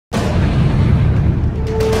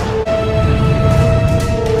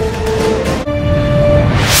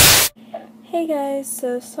guys,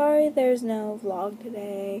 so sorry there's no vlog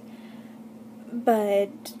today,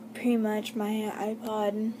 but pretty much my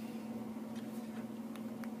iPod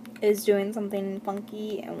is doing something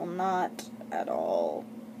funky and will not at all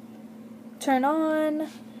turn on,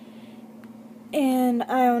 and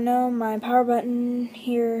I don't know, my power button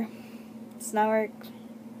here, it's not working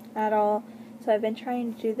at all, so I've been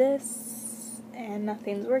trying to do this, and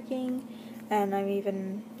nothing's working, and I've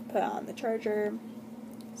even put on the charger.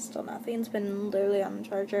 Still nothing's been literally on the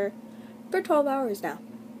charger for 12 hours now.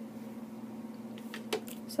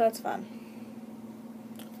 So that's fun.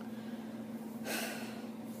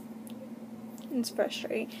 It's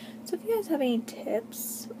frustrating. So if you guys have any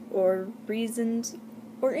tips or reasons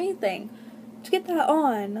or anything to get that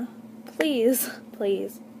on, please,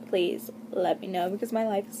 please, please let me know, because my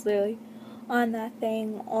life is literally on that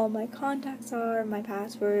thing. All my contacts are, my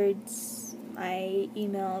passwords, my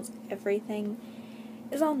emails, everything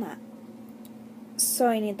is on that. So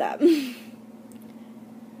I need that.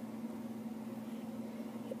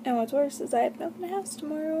 And what's worse is I have an open house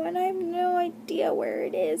tomorrow and I have no idea where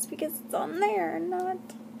it is because it's on there and not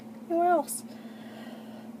anywhere else.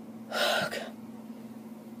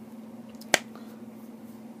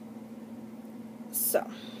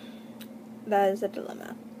 So that is a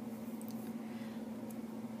dilemma.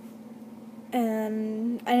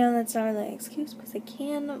 And I know that's not really an excuse because I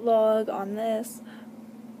can vlog on this,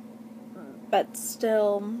 but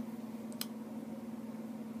still,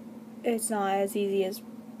 it's not as easy as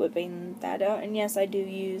whipping that out. And yes, I do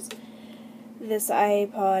use this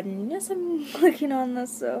iPod, and yes, I'm clicking on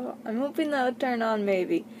this, so I'm hoping that will turn on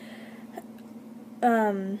maybe.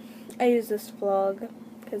 I use this vlog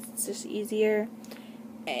because it's just easier,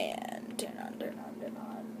 and turn on,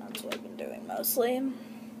 that's what I've been doing mostly.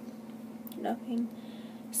 Nothing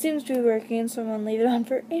seems to be working, so I'm going to leave it on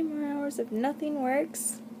for 8 more hours. If nothing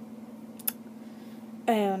works,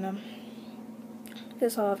 I don't know.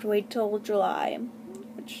 Guess I'll have to wait till July,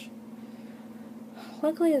 which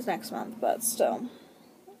luckily is next month, but still.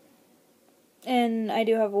 And I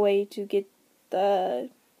do have a way to get the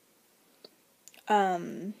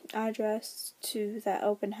address to that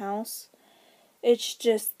open house. It's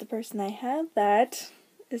just the person I have that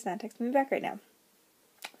is not texting me back right now.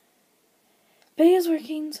 But he is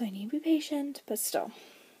working, so I need to be patient, but still,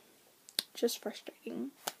 just frustrating.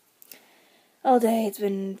 All day it's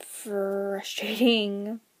been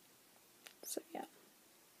frustrating. So yeah.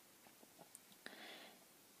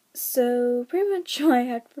 So pretty much what I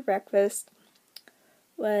had for breakfast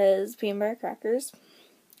was peanut butter crackers.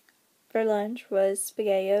 For lunch was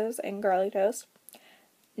SpaghettiOs and garlic toast.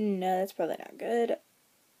 No, that's probably not good.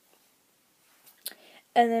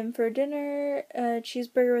 And then for dinner, a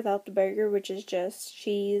cheeseburger without the burger, which is just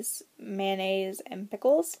cheese, mayonnaise, and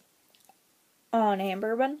pickles on a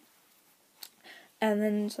hamburger bun. And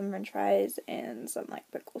then some french fries and some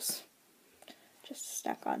pickles. Just to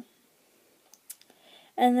snack on.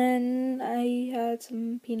 And then I had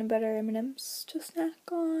some peanut butter M&Ms to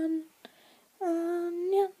snack on.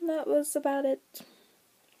 Yeah, that was about it.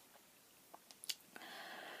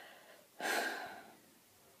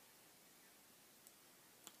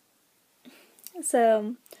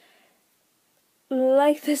 So,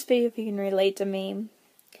 like this video if you can relate to me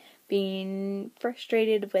being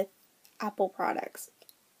frustrated with Apple products.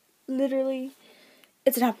 Literally,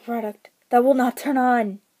 it's an Apple product that will not turn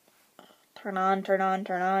on. Turn on.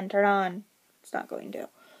 It's not going to.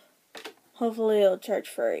 Hopefully it'll charge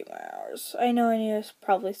for 8 more hours. I know I need to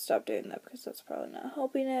probably stop doing that because that's probably not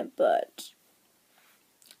helping it, but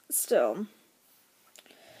still.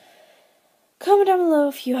 Comment down below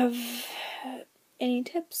if you have any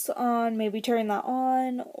tips on maybe turning that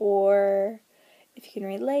on, or if you can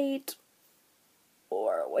relate,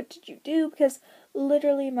 or what did you do, because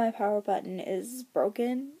literally my power button is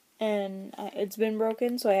broken, and it's been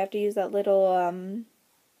broken, so I have to use that little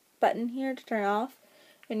button here to turn it off,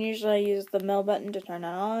 and usually I use the middle button to turn it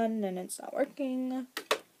on, and it's not working,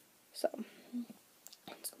 so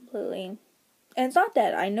it's completely, and it's not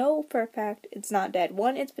dead. I know for a fact it's not dead.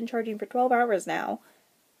 One, it's been charging for 12 hours now.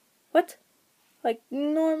 What?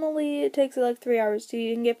 Normally it takes 3 hours to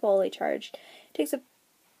even get fully charged. It takes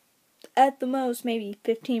at the most maybe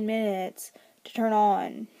 15 minutes to turn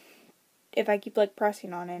on if I keep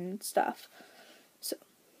pressing on it and stuff. So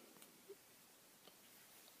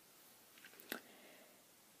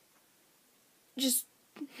just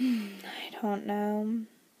I don't know.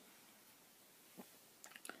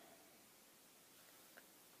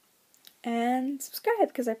 And subscribe,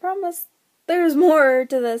 because I promise there's more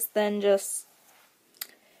to this than just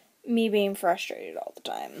me being frustrated all the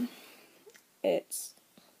time. It's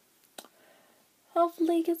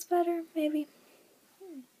hopefully gets better, maybe.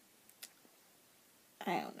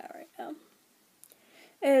 I don't know right now.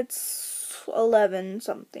 It's 11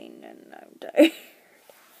 something and I'm tired.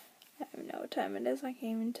 I don't know what time it is. I can't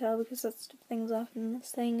even tell because that stupid thing's off and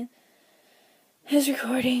this thing is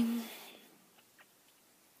recording.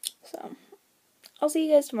 So, I'll see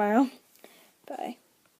you guys tomorrow. Bye.